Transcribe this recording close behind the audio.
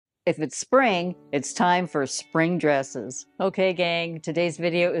If it's spring, it's time for spring dresses. Okay, gang, today's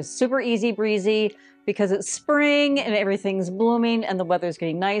video is super easy breezy because it's spring and everything's blooming and the weather's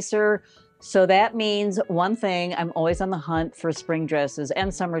getting nicer. So that means one thing, I'm always on the hunt for spring dresses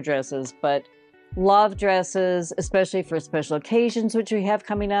and summer dresses, but love dresses, especially for special occasions, which we have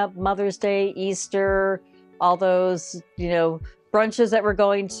coming up, Mother's Day, Easter, all those, brunches that we're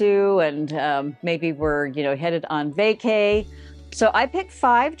going to, and maybe we're, headed on vacay. So I picked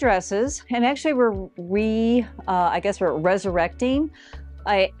 5 dresses, and actually we're resurrecting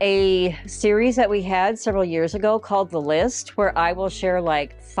a series that we had several years ago called The List, where I will share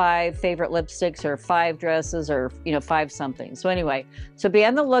like 5 favorite lipsticks or 5 dresses or 5 something. So anyway, so be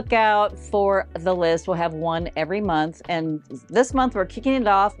on the lookout for The List. We'll have one every month, and this month we're kicking it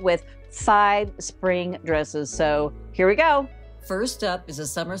off with 5 spring dresses. So here we go. First up is a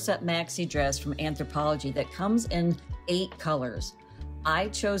Somerset Maxi Dress from Anthropologie that comes in 8 colors. I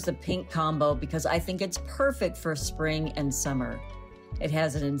chose the pink combo because I think it's perfect for spring and summer. It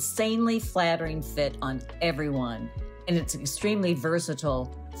has an insanely flattering fit on everyone, and it's extremely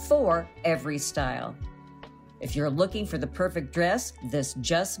versatile for every style. If you're looking for the perfect dress, this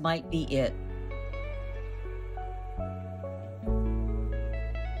just might be it.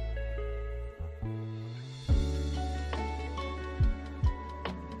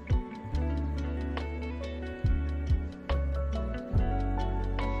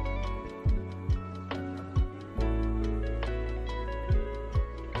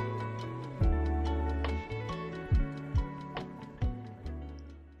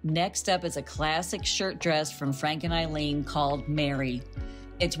 Next up is a classic shirt dress from Frank and Eileen called Mary.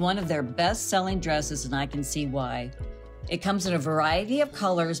 It's one of their best-selling dresses, and I can see why. It comes in a variety of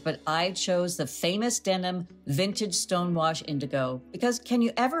colors, but I chose the famous denim vintage stonewash indigo because can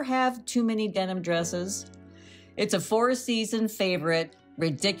you ever have too many denim dresses? It's a 4-season favorite,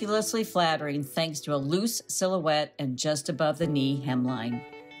 ridiculously flattering thanks to a loose silhouette and just above the knee hemline.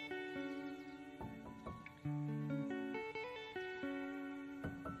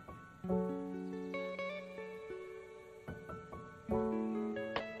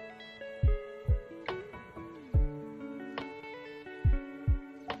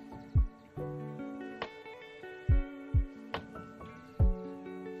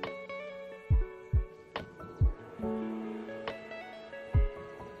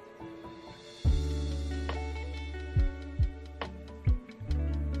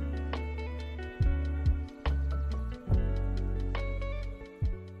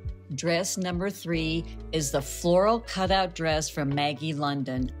 Dress number 3 is the floral cutout dress from Maggie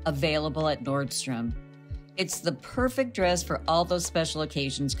London, available at Nordstrom. It's the perfect dress for all those special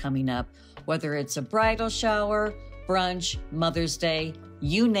occasions coming up, whether it's a bridal shower, brunch, Mother's Day,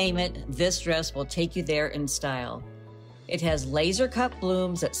 you name it, this dress will take you there in style. It has laser cut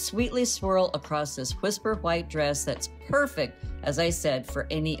blooms that sweetly swirl across this whisper white dress that's perfect, as I said, for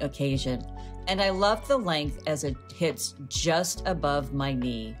any occasion. And I love the length as it hits just above my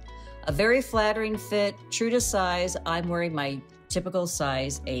knee. A very flattering fit, true to size. I'm wearing my typical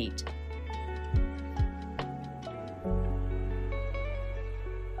size 8.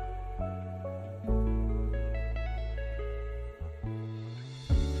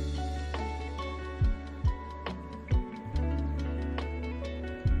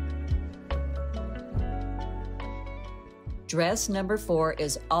 Dress number 4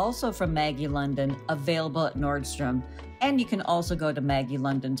 is also from Maggie London, available at Nordstrom, and you can also go to Maggie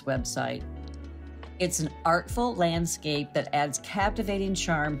London's website. It's an artful landscape that adds captivating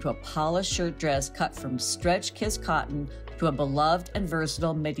charm to a polished shirt dress cut from stretch kiss cotton to a beloved and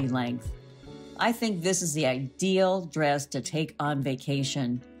versatile midi length. I think this is the ideal dress to take on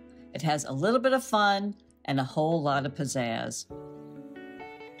vacation. It has a little bit of fun and a whole lot of pizzazz.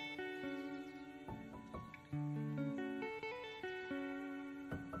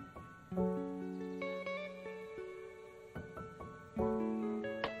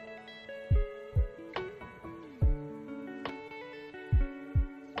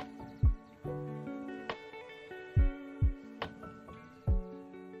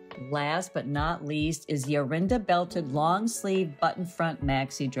 Last but not least is the Orinda belted long sleeve button front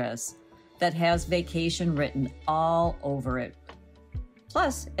maxi dress that has vacation written all over it.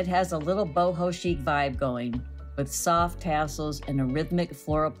 Plus, it has a little boho chic vibe going with soft tassels and a rhythmic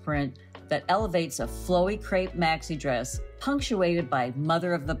floral print that elevates a flowy crepe maxi dress punctuated by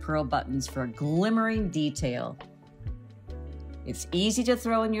mother of the pearl buttons for a glimmering detail. It's easy to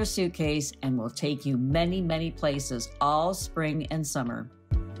throw in your suitcase and will take you many, many places all spring and summer.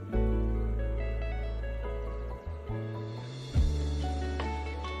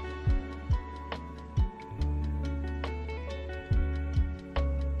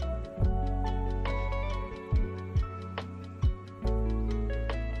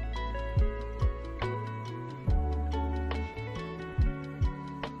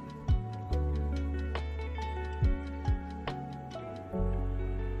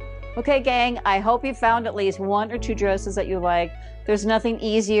 Okay, gang, I hope you found at least 1 or 2 dresses that you like. There's nothing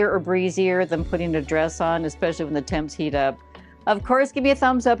easier or breezier than putting a dress on, especially when the temps heat up. Of course, give me a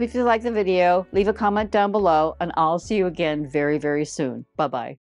thumbs up if you like the video, leave a comment down below, and I'll see you again very, very soon. Bye-bye.